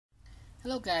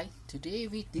Hello guys, today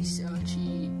with this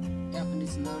LG air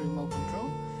conditioner remote control,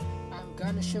 I'm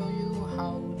gonna show you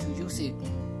how to use it.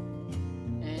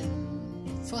 And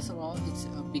first of all, it's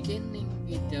a beginning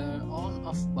with the on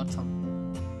off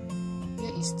button.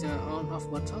 Here is the on off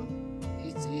button.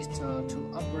 It is to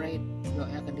operate your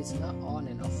air conditioner on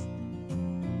and off.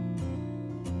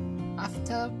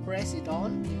 After press it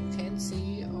on, you can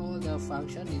see all the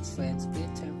function. It's fan speed,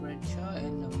 temperature,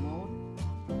 and the mode.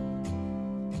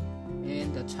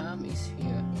 And the time is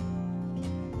here.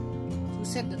 To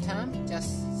set the time,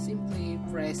 just simply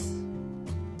press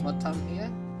button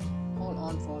here, hold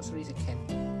on for 3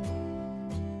 seconds.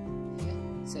 Here,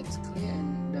 sets clear,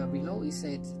 and below it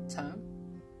says time.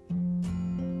 1,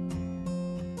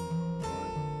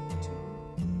 2,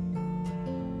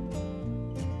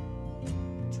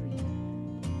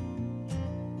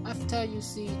 3. After you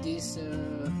see this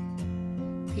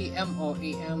PM or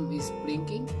AM is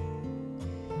blinking,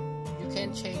 you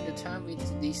can change the time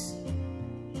with this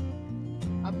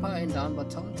upper and down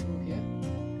button to here.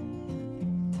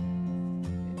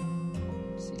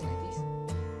 See, like this.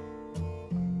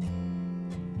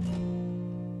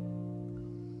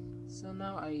 So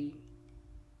now I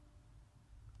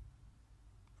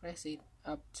press it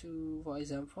up to, for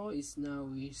example, it's now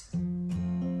is 10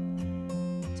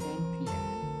 PM.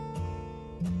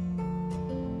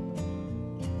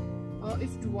 Or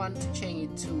if you want to change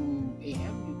it to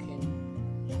AM, you can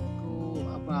go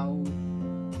about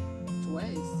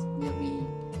 12, will be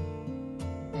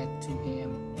back to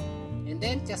AM, and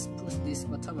then just push this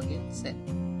button again, set.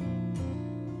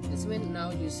 That's when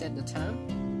now you set the time.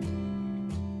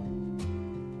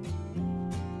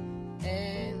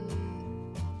 And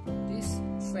this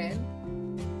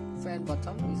fan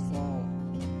button is for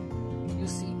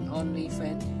using only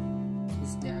fan.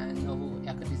 Is there no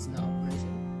air conditioner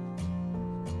operation?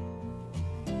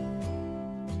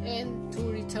 And to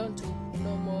return to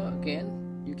normal again,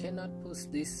 you cannot push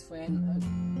this fan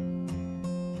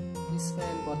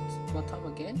button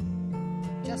again.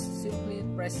 Just simply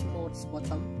press mode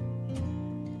button,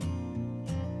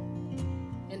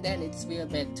 and then it will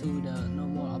back to the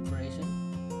normal operation.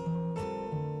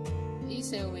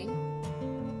 E-saving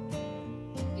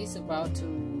is about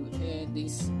to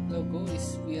this logo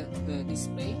is will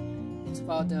display. It's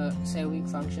about the saving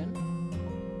function.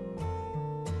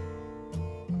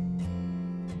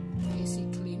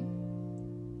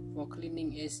 For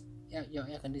cleaning is your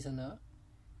air conditioner.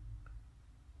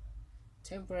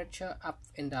 Temperature up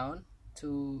and down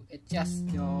to adjust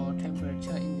your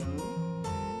temperature in your room.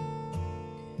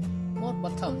 Mode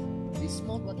button. This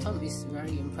mode button is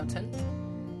very important.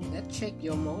 Let's check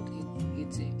your mode.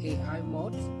 It's AI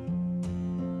mode,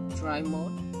 dry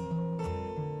mode,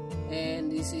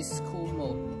 and this is cool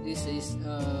mode. This is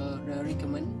the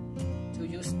recommend to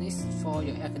use this for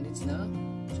your air conditioner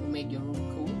to make your room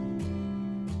cool.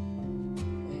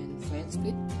 Fan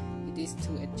speed, it is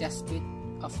to adjust speed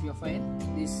of your fan.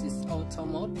 This is auto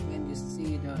mode. When you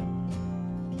see the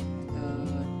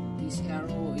this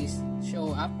arrow is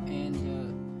show up and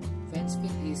the fan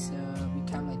speed is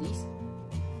become like this,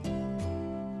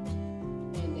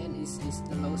 and then is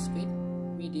the low speed,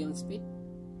 medium speed,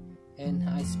 and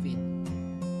high speed.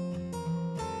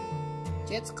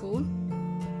 Jet cool.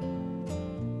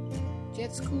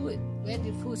 When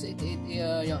you push it,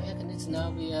 your air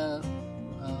conditioner will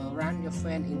run your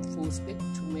fan in full speed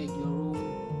to make your room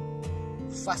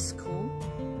fast cool.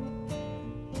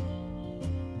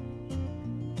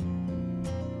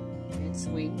 And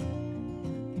swing.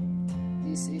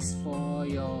 This is for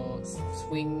your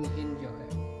swing in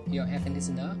your air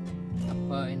conditioner,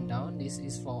 upper and down. This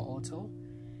is for auto,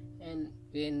 and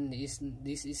when this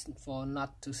is for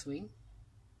not to swing.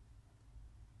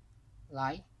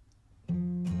 Light.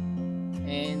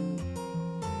 And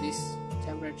this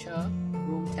temperature,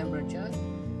 room temperature.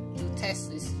 To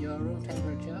test is your room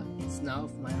temperature. It's now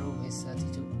my room is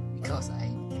 32 because I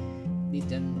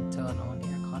didn't turn on the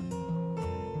aircon.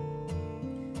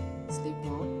 Sleep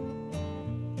mode.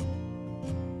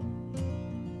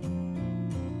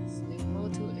 Sleep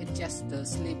mode to adjust the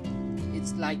sleep.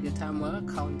 It's like the timer,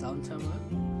 countdown timer.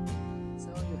 So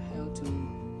you have to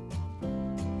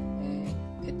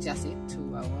adjust it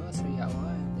 2 hours, 3 hours,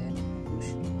 and then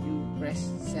you press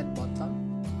set button.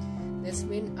 That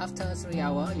means after 3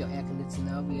 hours, your air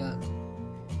conditioner will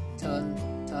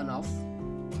turn off.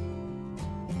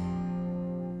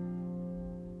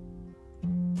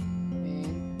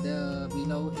 And the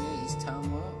below here is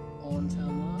timer, on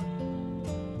timer.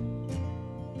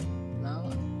 Now,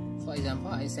 for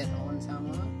example, I set on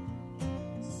timer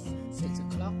 6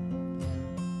 o'clock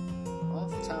and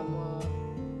off timer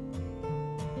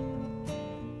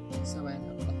 7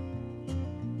 o'clock.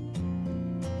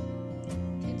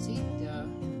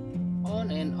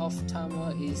 off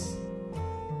timer is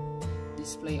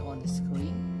displayed on the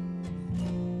screen,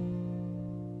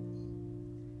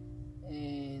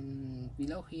 and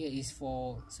below here is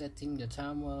for setting the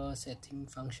timer setting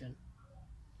function.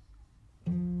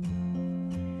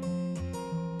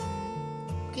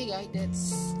 Okay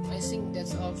guys, I think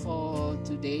that's all for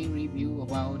today review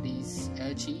about this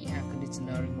LG air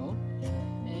conditioner remote,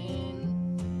 and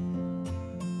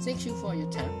thank you for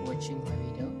your time watching my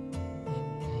video,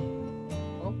 and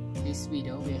I hope this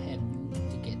video will help you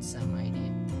to get some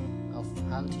idea of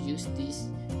how to use this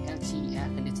LG air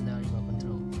conditioner remote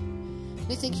control.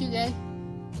 Okay, thank you guys.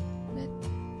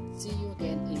 Let's see you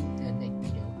again in the next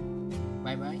video.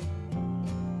 Bye bye.